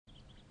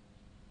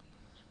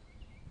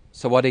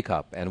Sawadee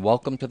Kap, and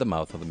welcome to the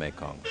mouth of the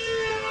Mekong.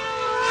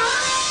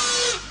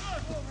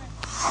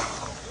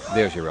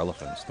 There's your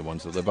elephants, the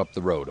ones that live up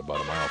the road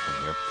about a mile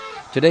from here.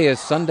 Today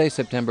is Sunday,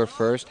 September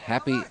 1st.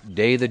 Happy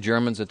day the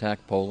Germans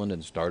attacked Poland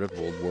and started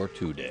World War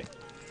II Day.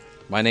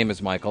 My name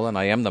is Michael, and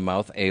I am the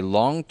Mouth, a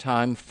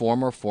long-time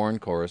former foreign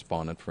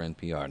correspondent for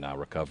NPR, now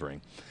recovering.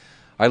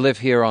 I live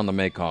here on the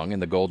Mekong in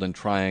the Golden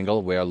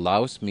Triangle where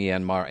Laos,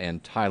 Myanmar,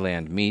 and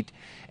Thailand meet,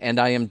 and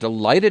I am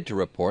delighted to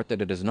report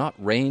that it has not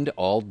rained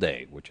all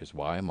day, which is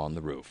why I'm on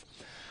the roof.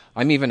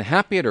 I'm even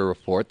happier to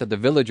report that the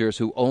villagers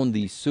who own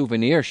the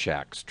souvenir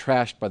shacks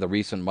trashed by the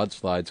recent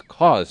mudslides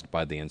caused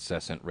by the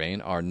incessant rain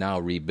are now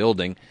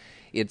rebuilding.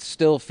 It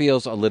still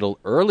feels a little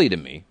early to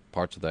me.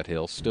 Parts of that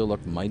hill still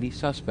look mighty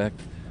suspect,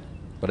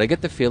 but I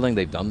get the feeling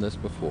they've done this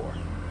before.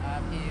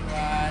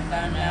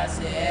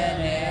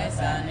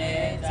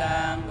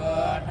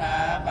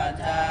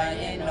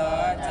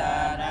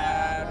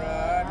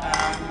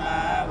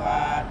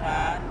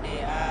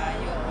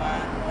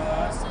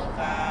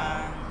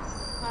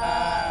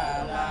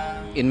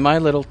 In my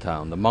little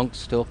town, the monks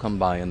still come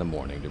by in the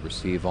morning to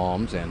receive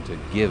alms and to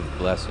give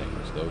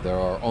blessings, though there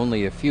are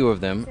only a few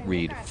of them,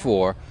 read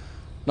 4,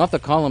 not the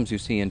columns you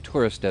see in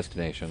tourist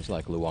destinations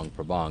like Luang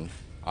Prabang.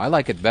 I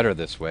like it better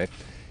this way.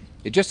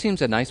 It just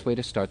seems a nice way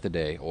to start the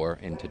day, or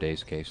in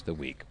today's case, the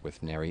week,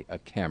 with nary a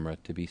camera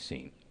to be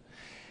seen.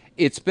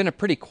 It's been a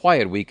pretty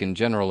quiet week in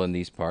general in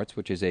these parts,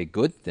 which is a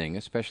good thing,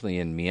 especially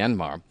in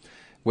Myanmar,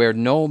 where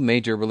no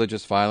major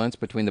religious violence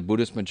between the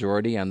Buddhist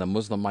majority and the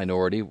Muslim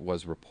minority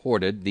was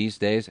reported. These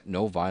days,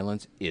 no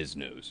violence is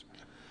news.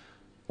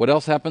 What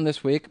else happened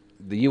this week?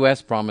 The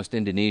U.S. promised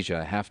Indonesia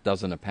a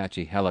half-dozen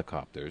Apache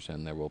helicopters,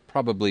 and there will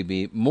probably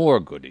be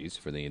more goodies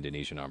for the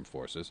Indonesian Armed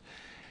Forces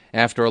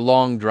after a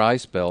long dry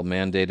spell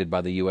mandated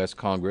by the U.S.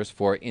 Congress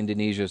for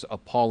Indonesia's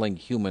appalling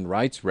human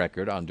rights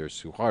record under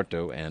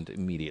Suharto and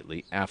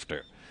immediately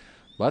after.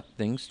 But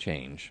things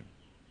change.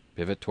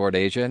 Pivot toward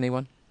Asia,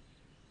 anyone?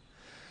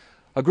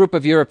 A group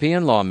of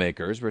European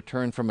lawmakers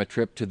returned from a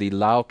trip to the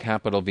Lao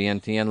capital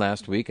Vientiane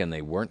last week, and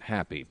they weren't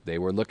happy. They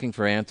were looking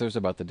for answers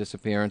about the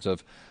disappearance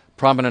of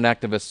prominent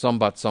activist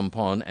Sombath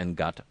Sompong and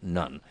got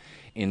none.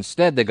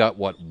 Instead, they got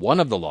what one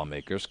of the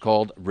lawmakers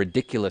called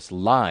ridiculous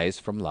lies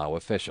from Lao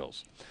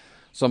officials.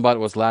 Sombath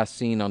was last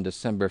seen on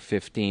December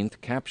 15th,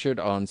 captured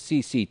on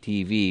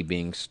CCTV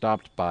being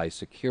stopped by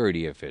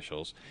security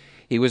officials.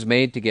 He was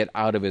made to get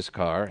out of his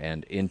car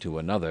and into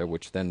another,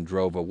 which then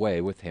drove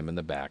away with him in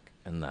the back,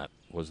 and that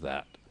was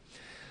that.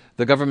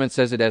 The government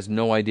says it has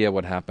no idea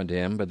what happened to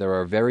him, but there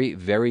are very,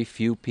 very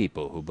few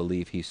people who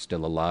believe he's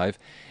still alive,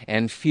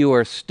 and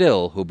fewer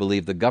still who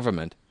believe the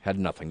government had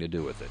nothing to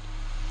do with it.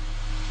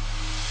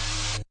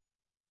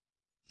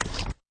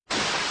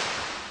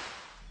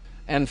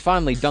 And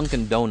finally,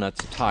 Dunkin'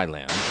 Donuts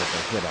Thailand took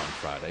a hit on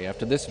Friday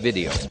after this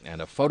video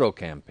and a photo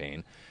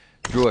campaign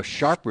drew a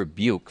sharp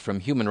rebuke from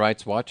Human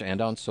Rights Watch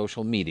and on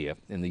social media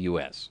in the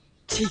U.S.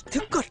 ฉีก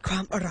ทุกกฎควา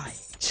มอร่อย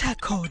ชา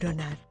โคโด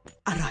นัท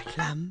อร่อย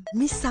ล้ำ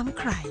มิซ้ำ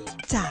ใคร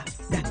จาก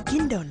ดังกิ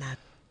นโดนัท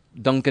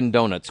Dunkin'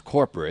 Donuts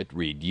Corporate,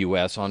 read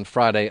U.S., on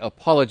Friday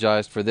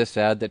apologized for this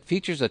ad that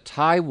features a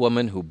Thai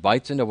woman who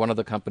bites into one of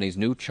the company's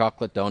new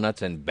chocolate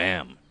donuts and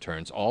bam,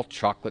 turns all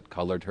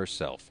chocolate-colored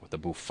herself with a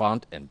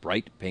bouffant and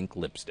bright pink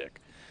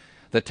lipstick.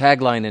 The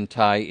tagline in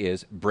Thai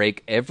is,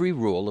 "Break every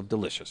rule of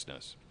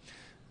deliciousness."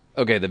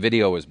 Okay, the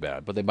video was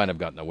bad, but they might have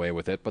gotten away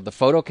with it, but the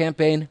photo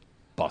campaign,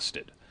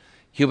 busted.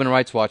 Human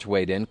Rights Watch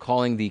weighed in,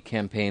 calling the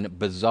campaign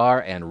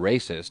bizarre and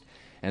racist,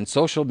 and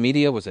social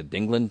media was a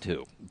dingling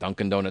too.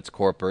 Dunkin' Donuts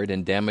Corporate,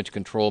 in damage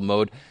control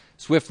mode,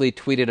 swiftly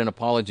tweeted an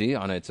apology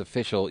on its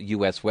official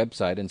U.S.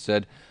 website and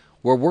said,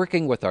 "We're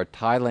working with our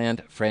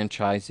Thailand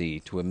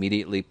franchisee to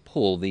immediately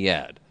pull the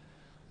ad."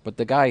 But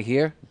the guy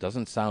here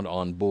doesn't sound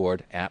on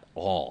board at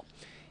all.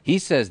 He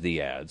says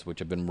the ads, which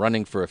have been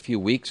running for a few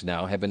weeks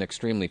now, have been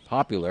extremely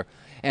popular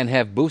and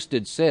have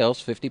boosted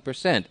sales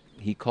 50%.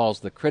 He calls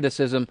the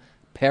criticism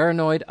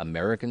paranoid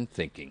American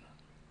thinking.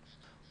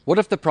 What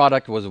if the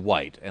product was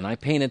white and I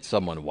painted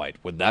someone white?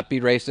 Would that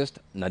be racist?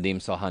 Nadim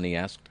Sahani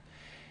asked.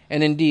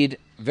 And indeed,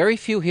 very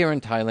few here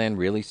in Thailand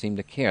really seem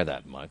to care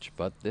that much,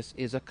 but this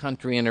is a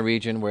country and a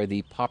region where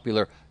the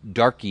popular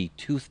Darky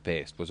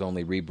toothpaste was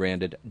only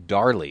rebranded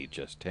Darlie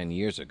just 10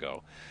 years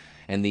ago,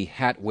 and the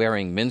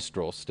hat-wearing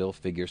minstrel still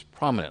figures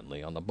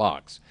prominently on the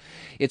box.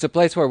 It's a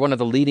place where one of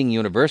the leading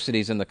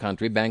universities in the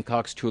country,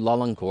 Bangkok's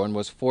Chulalongkorn,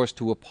 was forced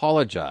to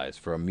apologize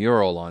for a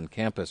mural on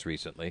campus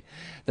recently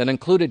that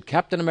included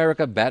Captain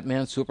America,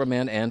 Batman,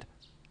 Superman, and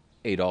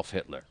Adolf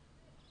Hitler.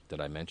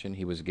 Did I mention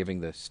he was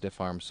giving the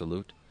stiff-arm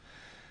salute?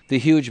 The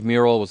huge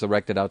mural was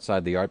erected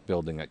outside the art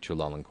building at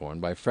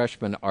Chulalongkorn by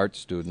freshman art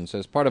students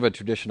as part of a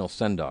traditional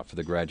send-off for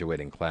the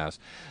graduating class.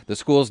 The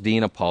school's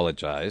dean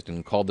apologized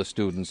and called the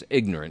students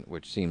ignorant,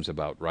 which seems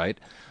about right,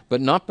 but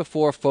not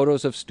before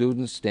photos of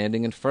students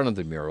standing in front of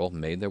the mural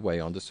made their way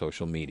onto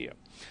social media.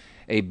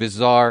 A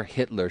bizarre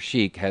Hitler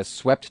chic has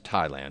swept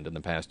Thailand in the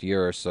past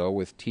year or so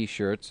with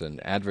T-shirts and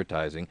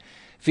advertising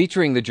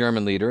featuring the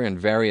German leader in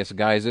various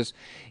guises,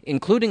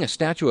 including a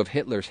statue of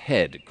Hitler's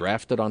head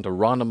grafted onto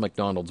Ronald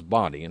McDonald's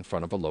body in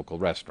front of a local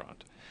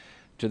restaurant.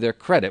 To their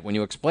credit, when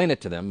you explain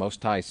it to them,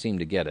 most Thais seem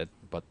to get it,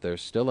 but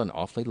there's still an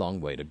awfully long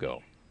way to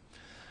go.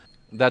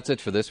 That's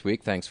it for this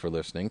week. Thanks for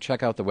listening.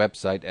 Check out the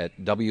website at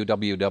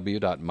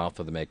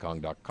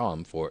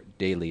www.mouthofthemekong.com for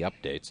daily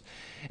updates.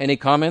 Any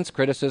comments,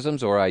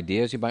 criticisms, or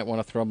ideas you might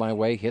want to throw my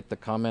way, hit the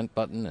comment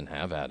button and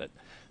have at it.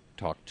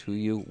 Talk to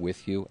you,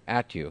 with you,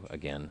 at you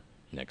again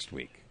next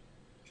week.